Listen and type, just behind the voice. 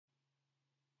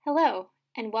Hello,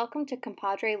 and welcome to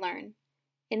Compadre Learn.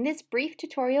 In this brief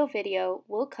tutorial video,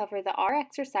 we'll cover the R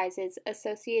exercises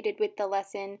associated with the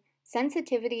lesson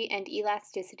Sensitivity and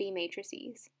Elasticity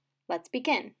Matrices. Let's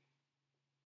begin.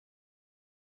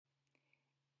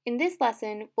 In this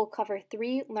lesson, we'll cover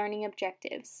 3 learning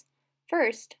objectives.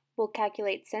 First, we'll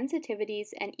calculate sensitivities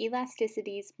and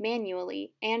elasticities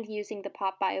manually and using the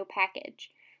PopBio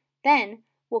package. Then,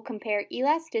 we'll compare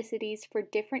elasticities for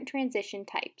different transition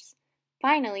types.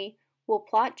 Finally, we'll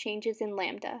plot changes in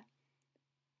lambda.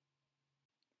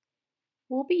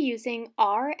 We'll be using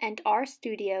R and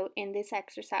RStudio in this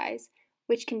exercise,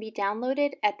 which can be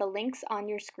downloaded at the links on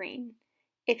your screen.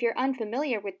 If you're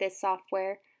unfamiliar with this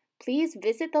software, please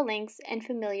visit the links and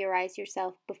familiarize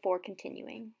yourself before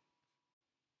continuing.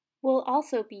 We'll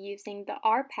also be using the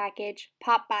R package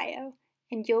PopBio,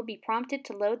 and you'll be prompted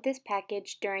to load this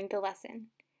package during the lesson.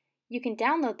 You can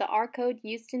download the R code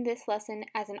used in this lesson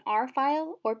as an R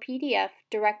file or PDF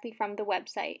directly from the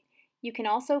website. You can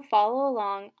also follow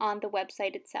along on the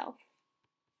website itself.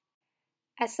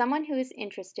 As someone who is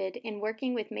interested in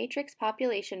working with matrix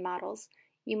population models,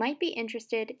 you might be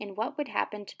interested in what would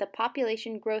happen to the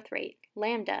population growth rate,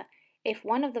 lambda, if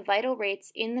one of the vital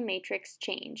rates in the matrix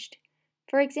changed.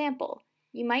 For example,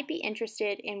 you might be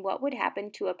interested in what would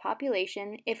happen to a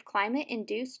population if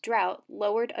climate-induced drought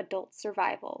lowered adult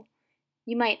survival.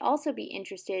 You might also be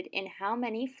interested in how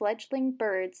many fledgling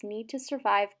birds need to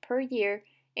survive per year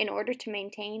in order to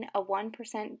maintain a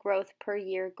 1% growth per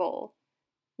year goal.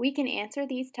 We can answer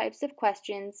these types of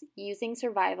questions using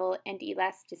survival and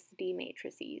elasticity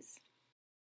matrices.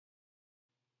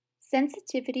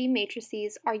 Sensitivity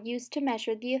matrices are used to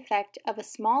measure the effect of a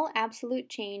small absolute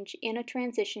change in a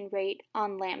transition rate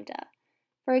on lambda.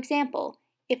 For example,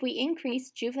 if we increase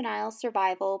juvenile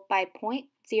survival by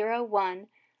 0.01,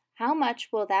 how much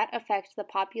will that affect the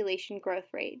population growth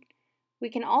rate? We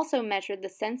can also measure the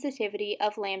sensitivity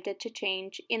of lambda to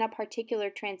change in a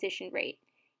particular transition rate.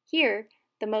 Here,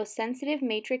 the most sensitive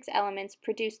matrix elements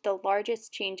produce the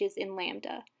largest changes in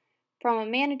lambda. From a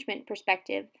management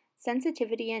perspective,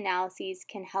 sensitivity analyses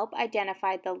can help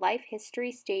identify the life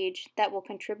history stage that will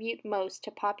contribute most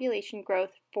to population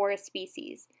growth for a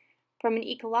species. From an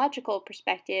ecological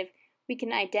perspective, we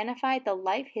can identify the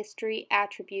life history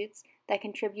attributes that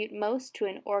contribute most to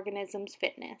an organism's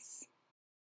fitness.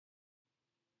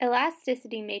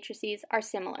 Elasticity matrices are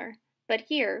similar, but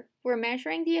here we're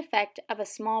measuring the effect of a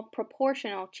small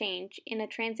proportional change in a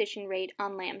transition rate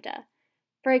on lambda.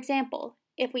 For example,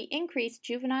 if we increase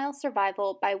juvenile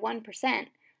survival by 1%,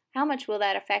 how much will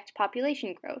that affect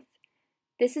population growth?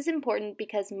 This is important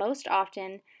because most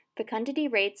often, fecundity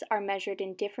rates are measured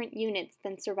in different units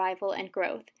than survival and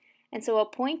growth, and so a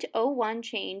 0.01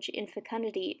 change in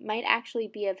fecundity might actually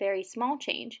be a very small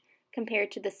change compared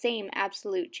to the same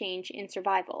absolute change in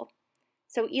survival.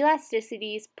 So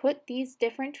elasticities put these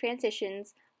different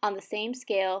transitions on the same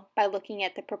scale by looking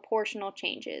at the proportional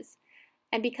changes.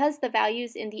 And because the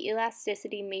values in the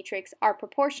elasticity matrix are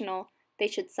proportional, they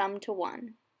should sum to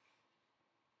 1.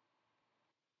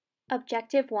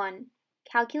 Objective 1.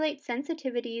 Calculate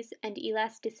sensitivities and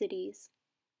elasticities.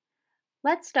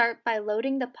 Let's start by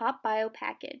loading the PopBio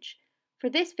package. For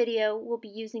this video, we'll be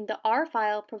using the R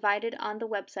file provided on the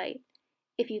website.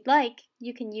 If you'd like,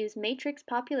 you can use matrix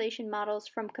population models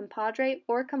from Compadre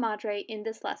or Comadre in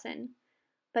this lesson.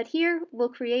 But here, we'll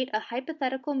create a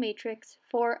hypothetical matrix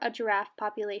for a giraffe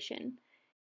population.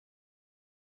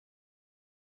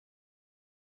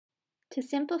 To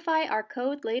simplify our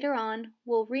code later on,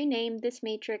 we'll rename this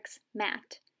matrix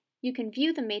MAT. You can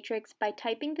view the matrix by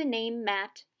typing the name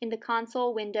MAT in the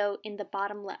console window in the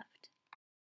bottom left.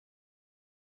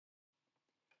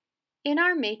 In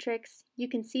our matrix, you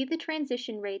can see the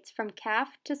transition rates from calf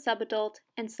to subadult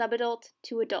and subadult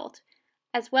to adult,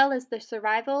 as well as the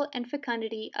survival and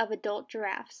fecundity of adult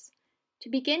giraffes. To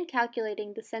begin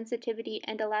calculating the sensitivity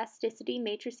and elasticity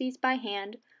matrices by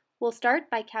hand, we'll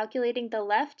start by calculating the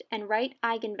left and right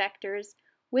eigenvectors,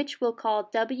 which we'll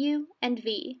call W and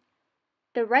V.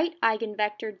 The right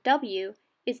eigenvector W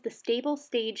is the stable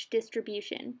stage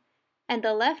distribution, and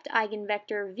the left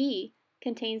eigenvector V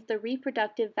contains the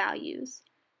reproductive values.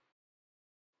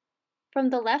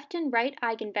 From the left and right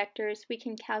eigenvectors, we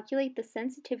can calculate the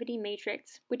sensitivity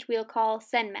matrix, which we'll call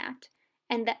SenMat,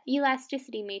 and the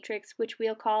elasticity matrix, which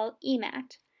we'll call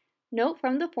EMAT. Note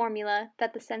from the formula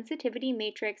that the sensitivity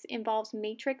matrix involves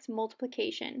matrix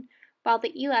multiplication, while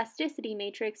the elasticity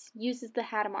matrix uses the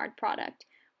Hadamard product,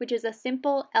 which is a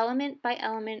simple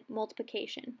element-by-element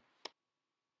multiplication.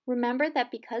 Remember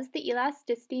that because the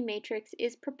elasticity matrix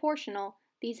is proportional,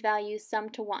 these values sum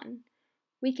to 1.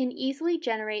 We can easily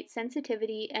generate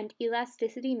sensitivity and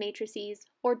elasticity matrices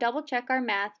or double-check our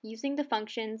math using the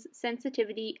functions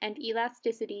sensitivity and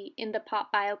elasticity in the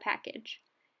PopBio package.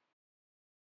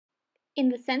 In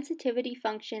the sensitivity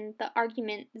function, the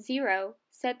argument 0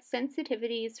 sets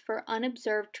sensitivities for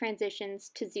unobserved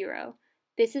transitions to 0.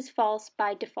 This is false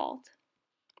by default.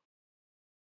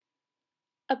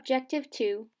 Objective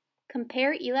 2.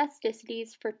 Compare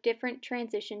elasticities for different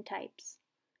transition types.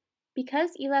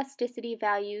 Because elasticity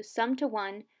values sum to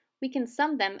 1, we can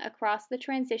sum them across the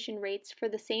transition rates for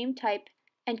the same type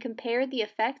and compare the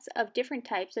effects of different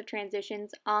types of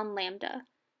transitions on lambda.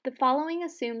 The following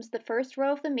assumes the first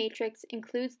row of the matrix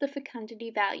includes the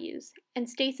fecundity values, and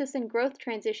stasis and growth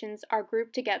transitions are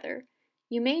grouped together.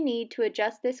 You may need to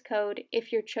adjust this code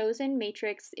if your chosen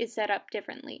matrix is set up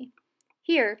differently.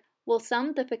 Here, we'll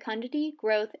sum the fecundity,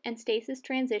 growth, and stasis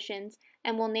transitions,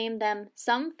 and we'll name them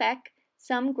sum fec,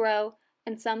 sum grow,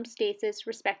 and sum stasis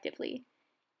respectively.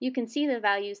 You can see the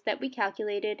values that we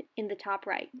calculated in the top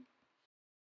right.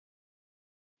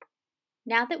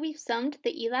 Now that we've summed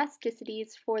the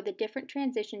elasticities for the different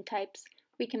transition types,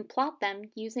 we can plot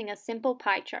them using a simple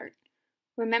pie chart.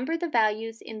 Remember, the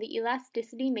values in the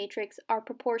elasticity matrix are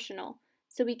proportional,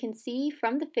 so we can see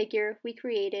from the figure we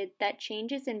created that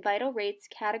changes in vital rates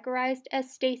categorized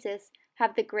as stasis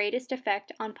have the greatest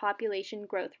effect on population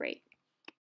growth rate.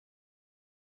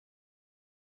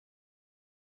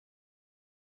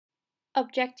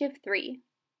 Objective 3.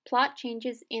 Plot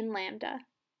changes in lambda.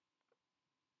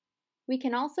 We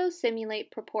can also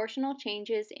simulate proportional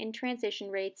changes in transition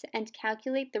rates and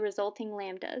calculate the resulting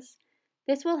lambdas.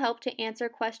 This will help to answer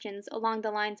questions along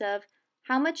the lines of,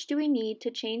 how much do we need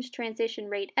to change transition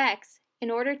rate x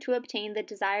in order to obtain the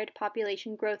desired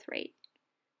population growth rate?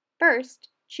 First,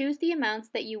 choose the amounts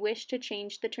that you wish to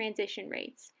change the transition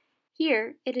rates.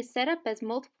 Here, it is set up as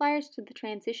multipliers to the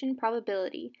transition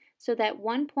probability, so that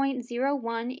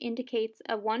 1.01 indicates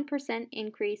a 1%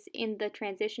 increase in the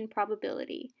transition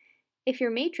probability. If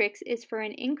your matrix is for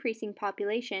an increasing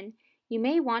population, you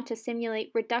may want to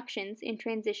simulate reductions in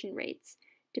transition rates.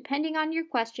 Depending on your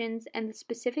questions and the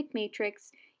specific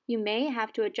matrix, you may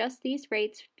have to adjust these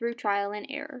rates through trial and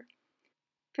error.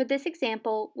 For this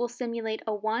example, we'll simulate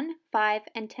a 1, 5,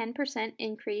 and 10%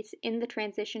 increase in the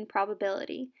transition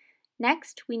probability.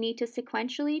 Next, we need to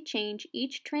sequentially change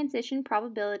each transition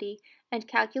probability and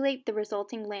calculate the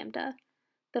resulting lambda.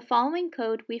 The following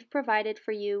code we've provided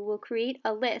for you will create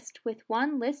a list with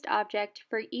one list object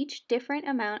for each different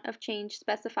amount of change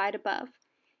specified above.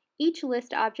 Each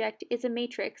list object is a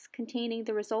matrix containing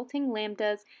the resulting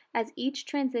lambdas as each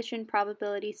transition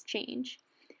probabilities change.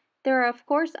 There are of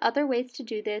course other ways to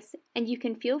do this, and you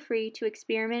can feel free to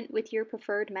experiment with your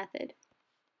preferred method.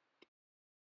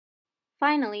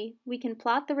 Finally, we can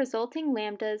plot the resulting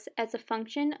lambdas as a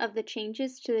function of the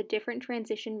changes to the different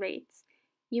transition rates.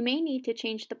 You may need to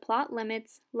change the plot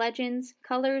limits, legends,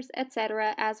 colors,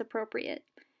 etc. as appropriate.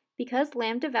 Because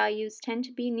lambda values tend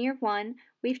to be near 1,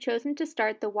 we've chosen to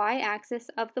start the y-axis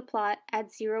of the plot at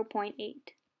 0.8.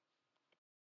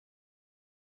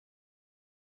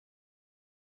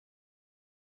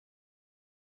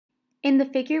 In the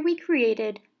figure we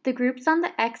created, the groups on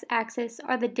the x-axis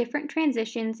are the different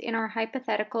transitions in our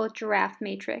hypothetical giraffe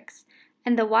matrix,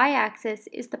 and the y-axis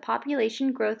is the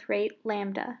population growth rate,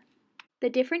 lambda. The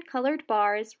different colored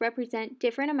bars represent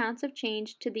different amounts of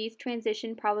change to these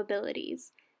transition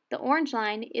probabilities. The orange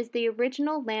line is the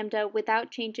original lambda without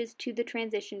changes to the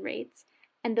transition rates,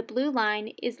 and the blue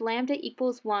line is lambda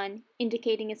equals 1,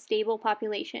 indicating a stable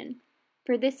population.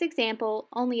 For this example,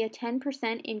 only a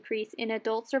 10% increase in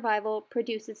adult survival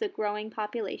produces a growing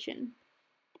population.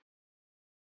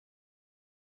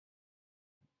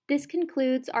 This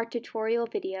concludes our tutorial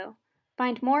video.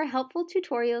 Find more helpful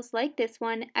tutorials like this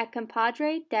one at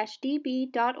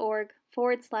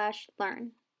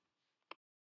compadre-db.org/learn.